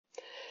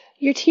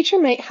Your teacher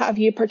might have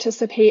you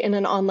participate in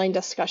an online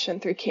discussion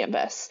through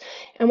Canvas.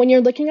 And when you're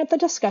looking at the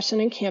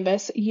discussion in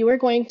Canvas, you are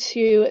going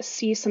to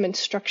see some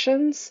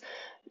instructions.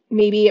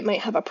 Maybe it might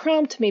have a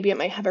prompt, maybe it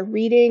might have a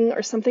reading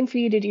or something for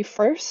you to do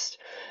first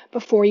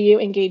before you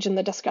engage in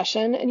the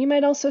discussion. And you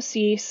might also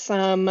see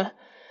some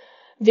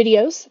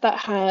videos that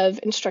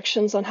have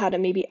instructions on how to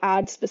maybe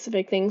add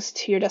specific things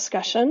to your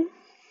discussion,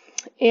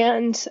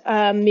 and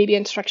maybe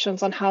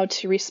instructions on how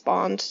to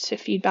respond to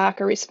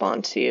feedback or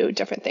respond to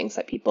different things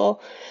that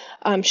people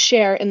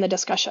share in the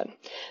discussion.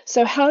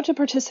 So how to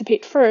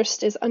participate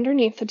first is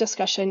underneath the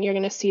discussion, you're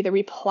going to see the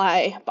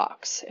reply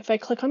box. If I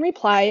click on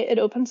reply, it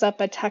opens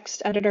up a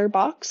text editor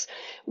box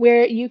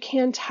where you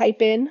can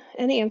type in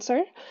an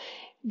answer.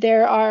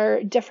 There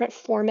are different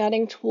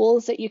formatting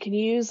tools that you can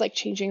use, like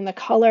changing the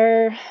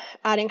color,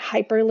 adding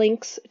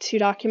hyperlinks to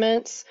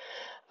documents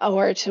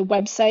or to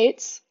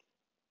websites.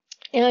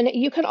 And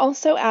you can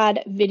also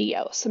add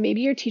video. So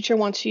maybe your teacher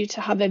wants you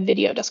to have a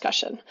video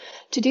discussion.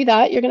 To do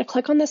that, you're going to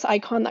click on this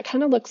icon that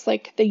kind of looks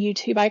like the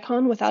YouTube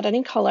icon without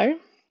any color.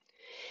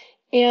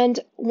 And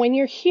when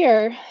you're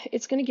here,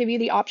 it's going to give you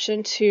the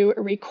option to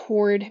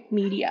record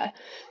media.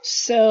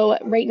 So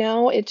right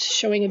now it's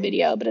showing a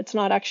video, but it's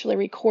not actually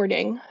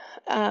recording.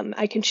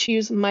 I can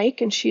choose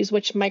mic and choose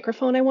which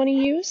microphone I want to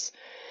use.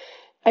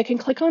 I can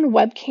click on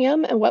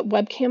webcam, and what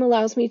webcam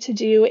allows me to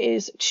do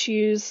is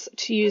choose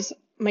to use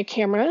my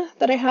camera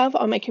that I have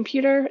on my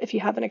computer if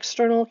you have an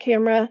external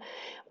camera,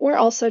 or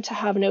also to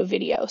have no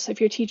video. So if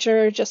your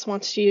teacher just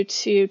wants you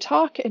to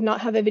talk and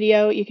not have a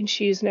video, you can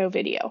choose no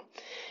video.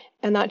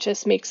 And that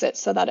just makes it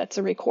so that it's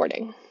a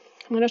recording.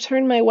 I'm going to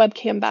turn my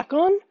webcam back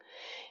on,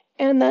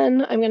 and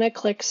then I'm going to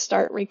click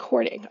start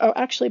recording. Oh,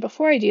 actually,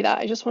 before I do that,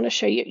 I just want to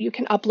show you, you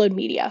can upload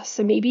media.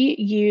 So maybe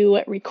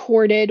you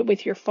recorded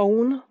with your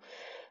phone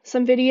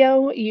some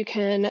video, you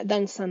can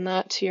then send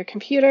that to your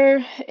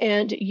computer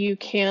and you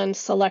can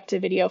select a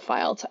video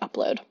file to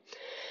upload.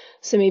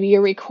 So maybe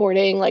you're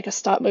recording like a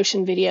stop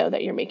motion video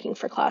that you're making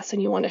for class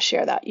and you want to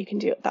share that, you can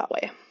do it that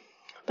way.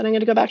 But I'm going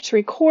to go back to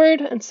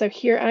record, and so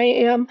here I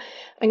am.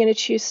 I'm going to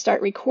choose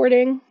start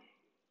recording.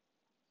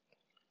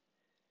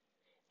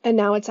 And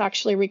now it's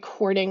actually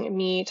recording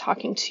me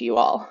talking to you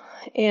all.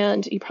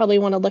 And you probably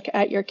want to look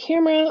at your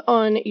camera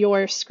on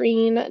your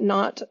screen,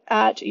 not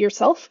at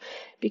yourself,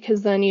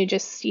 because then you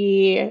just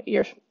see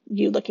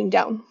you looking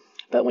down.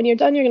 But when you're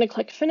done, you're going to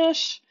click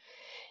finish,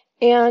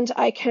 and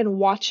I can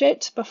watch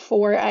it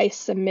before I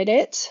submit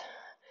it.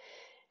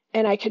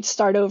 And I could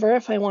start over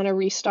if I want to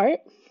restart.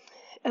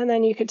 And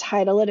then you could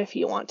title it if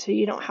you want to,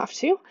 you don't have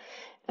to.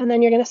 And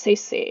then you're going to say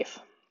save.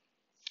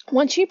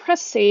 Once you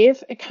press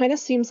save, it kind of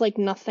seems like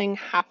nothing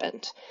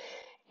happened.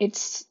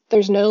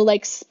 There's no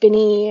like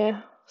spinny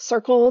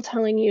circle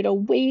telling you to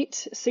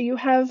wait, so you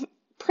have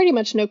pretty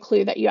much no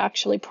clue that you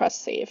actually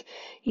press save.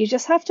 You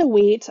just have to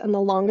wait, and the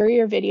longer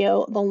your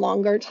video, the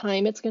longer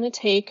time it's going to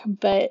take,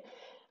 but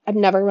I've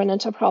never run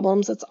into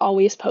problems. It's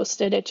always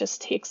posted. It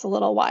just takes a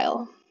little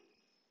while.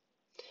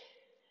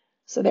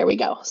 So there we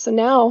go. So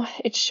now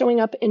it's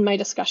showing up in my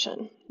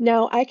discussion.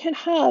 Now I can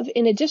have,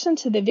 in addition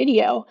to the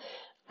video,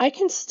 I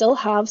can still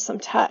have some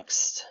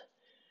text.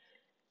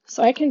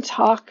 So I can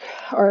talk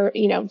or,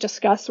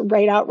 discuss,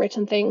 write out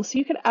written things. So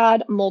you could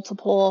add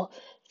multiple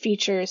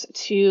features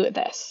to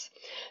this.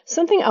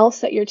 Something else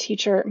that your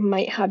teacher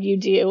might have you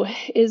do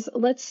is,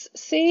 let's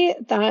say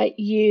that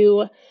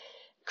you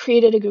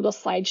created a Google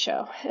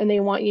Slideshow and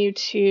they want you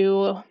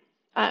to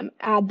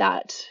add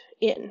that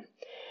in.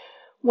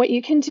 What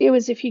you can do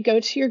is, if you go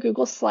to your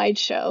Google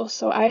Slideshow,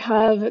 so I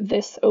have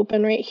this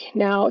open right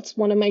now, it's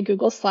one of my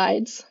Google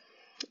Slides.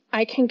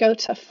 I can go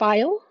to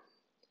File,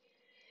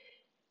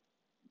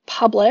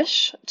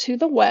 Publish to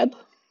the web,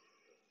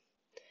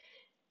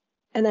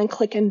 and then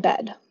click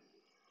Embed.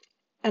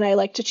 And I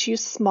like to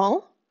choose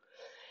small.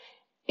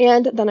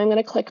 And then I'm going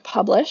to click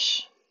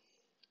Publish.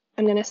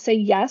 I'm going to say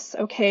yes,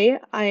 okay,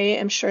 I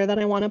am sure that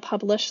I want to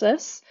publish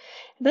this.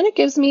 And then it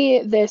gives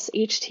me this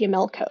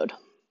HTML code.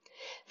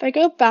 If I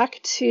go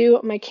back to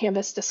my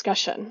Canvas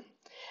discussion,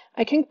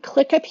 I can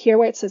click up here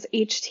where it says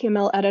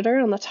HTML editor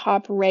on the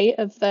top right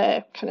of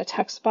the kind of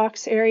text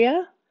box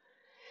area.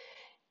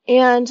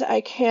 And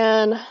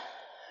I'm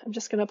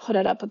just going to put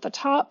it up at the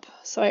top.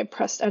 So I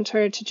pressed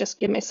enter to just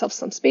give myself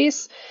some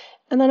space.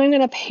 And then I'm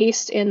going to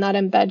paste in that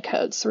embed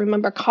code. So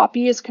remember,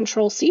 copy is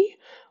Control C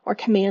or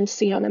Command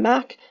C on a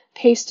Mac.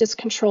 Paste is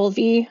Control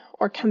V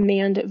or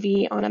Command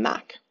V on a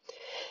Mac.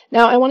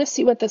 Now I want to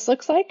see what this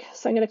looks like,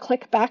 so I'm going to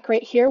click back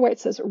right here where it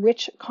says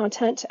Rich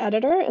Content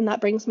Editor, and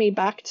that brings me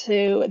back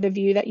to the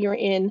view that you're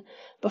in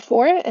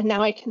before, and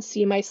now I can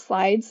see my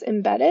slides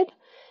embedded,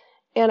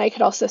 and I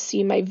could also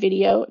see my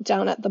video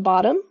down at the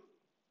bottom.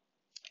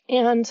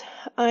 And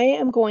I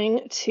am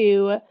going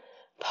to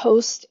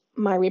post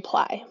my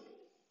reply.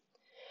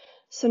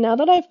 So now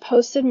that I've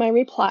posted my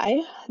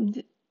reply,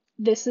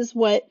 this is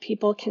what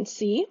people can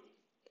see.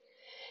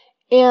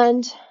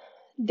 And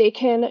they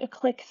can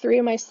click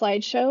through my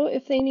slideshow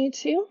if they need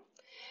to.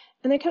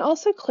 And they can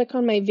also click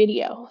on my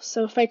video.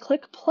 So if I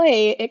click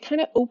play, it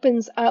kind of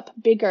opens up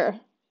bigger.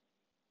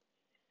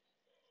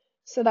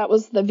 So that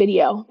was the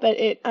video, but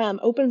it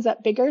opens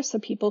up bigger so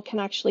people can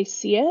actually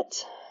see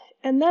it.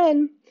 And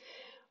then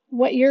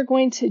what you're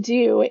going to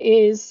do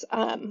is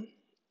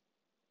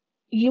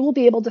you will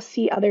be able to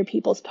see other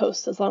people's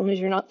posts as long as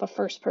you're not the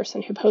first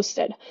person who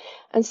posted.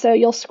 And so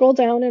you'll scroll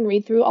down and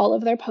read through all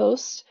of their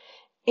posts,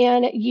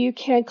 and you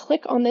can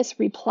click on this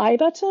reply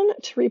button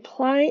to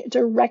reply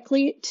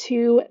directly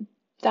to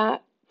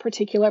that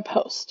particular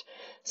post.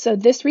 So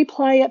this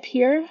reply up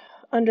here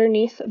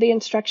underneath the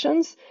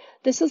instructions,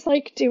 this is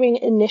like doing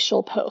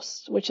initial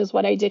posts, which is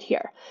what I did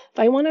here. If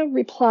I want to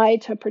reply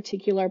to a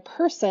particular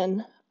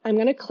person, I'm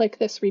going to click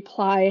this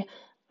reply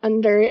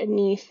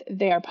underneath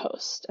their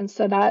post. And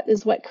so that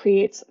is what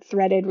creates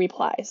threaded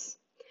replies.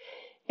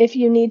 If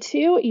you need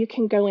to, you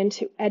can go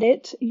into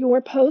edit your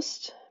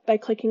post by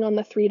clicking on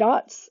the three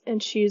dots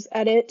and choose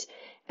edit,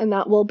 and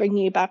that will bring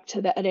you back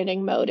to the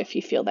editing mode if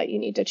you feel that you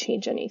need to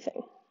change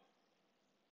anything.